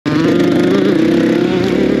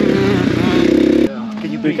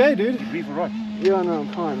Okay, dude. Brief or right? Yeah, no,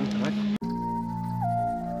 I'm fine. Right.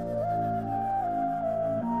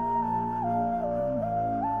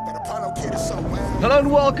 Hello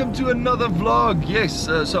and welcome to another vlog. Yes,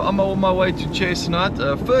 so I'm on my way to Chestnut.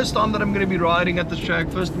 First time that I'm going to be riding at this track.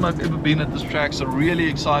 First time I've ever been at this track, so really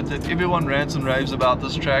excited. Everyone rants and raves about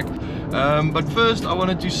this track. But first I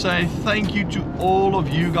wanted to say thank you to all of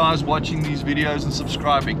you guys watching these videos and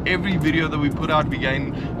subscribing. Every video that we put out, we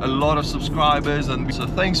gain a lot of subscribers, and so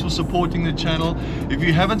thanks for supporting the channel. If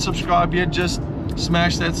you haven't subscribed yet, just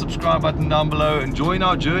smash that subscribe button down below and join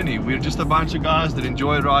our journey. We're just a bunch of guys that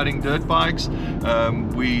enjoy riding dirt bikes.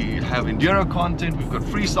 We have enduro content, we've got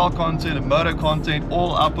freestyle content and moto content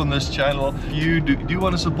all up on this channel. If you do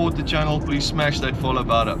want to support the channel, please smash that follow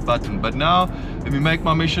button. But now let me make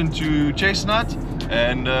my mission to Chestnut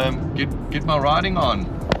and get my riding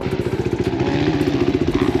on.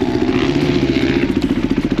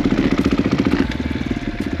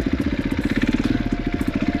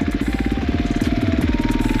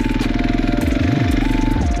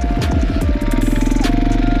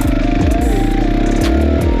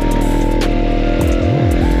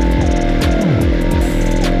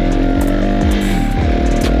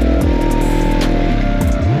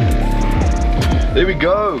 There we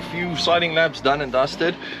go, a few sighting laps done and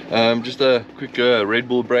dusted. Just a quick Red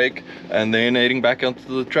Bull break and then heading back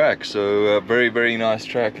onto the track. So very nice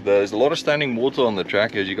track. There's a lot of standing water on the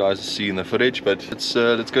track, as you guys see in the footage, but let's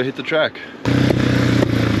go hit the track.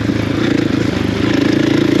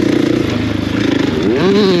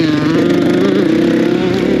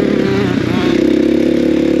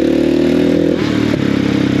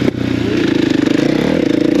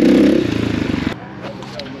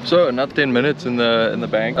 So another 10 minutes in the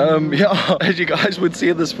bank. Yeah, as you guys would see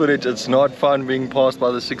in this footage, it's not fun being passed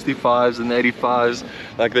by the 65s and 85s,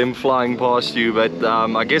 like them flying past you, but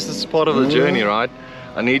I guess this is part of the journey, right?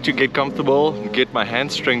 I need to get comfortable and get my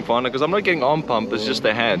hand strength on it, because I'm not getting arm pump, it's just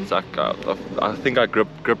the hands. I think I grip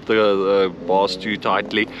the bars too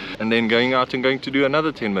tightly, and then going out and going to do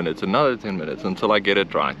another 10 minutes until I get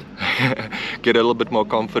it right. Get a little bit more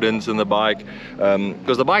confidence in the bike,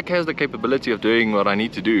 because the bike has the capability of doing what I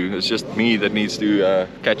need to do. It's just me that needs to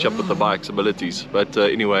catch up with the bike's abilities. But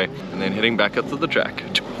anyway, and then heading back up to the track.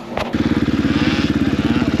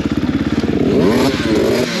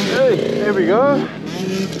 Hey, there we go.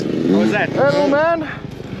 How was that? Hello, man.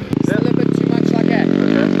 It's a little bit too much like that.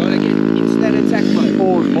 Gotta get into that attack mode.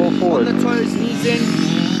 Forward, more forward. On the toes, knees in,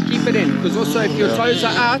 keep it in. Because also if your toes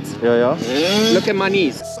are out, look at my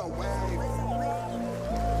knees.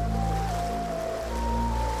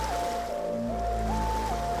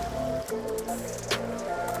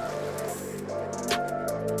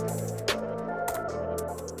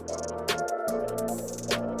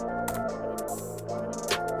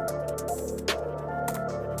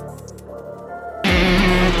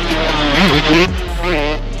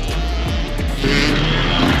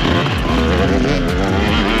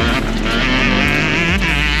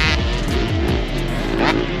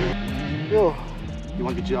 Yo, you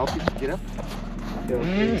want to get you out? Get up. Yeah.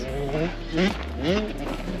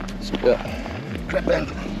 Grab band.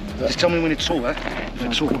 Just tell me when it's sore, eh? If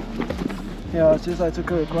it's sore. Yeah, it's just I took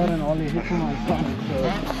quite an ollie hit from my stomach,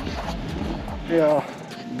 so yeah.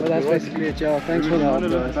 But that's basically it, yeah. Thanks for the help,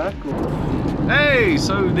 guys. Hey,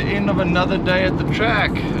 so the end of another day at the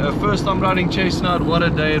track. First time riding Chestnut, what a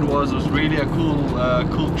day it was. It was really a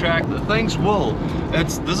cool track. Thanks Will.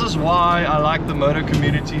 This is why I like the moto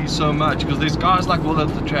community so much, because there's guys like Will at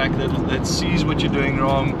the track that sees what you're doing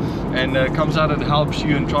wrong and comes out and helps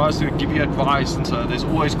you and tries to give you advice. And so there's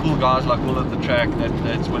always cool guys like Will at the track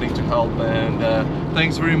that's willing to help, and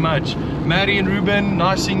thanks very much. Maddie and Ruben,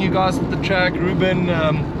 nice seeing you guys at the track. Ruben,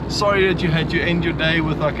 sorry that you had to end your day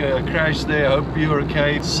with like a crash there. I hope you're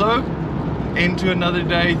okay. So, into another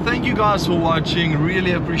day. Thank you guys for watching,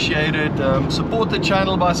 really appreciate it. Support the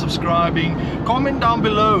channel by subscribing. Comment down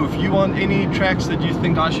below if you want any tracks that you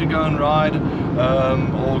think I should go and ride,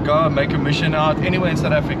 or go and make a mission out anywhere in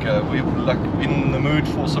South Africa. We're like in the mood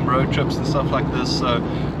for some road trips and stuff like this, so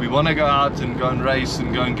we want to go out and go and race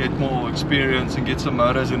and go and get more experience and get some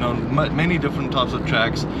motos in on many different types of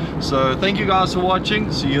tracks. So thank you guys for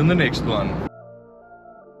watching. See you in the next one.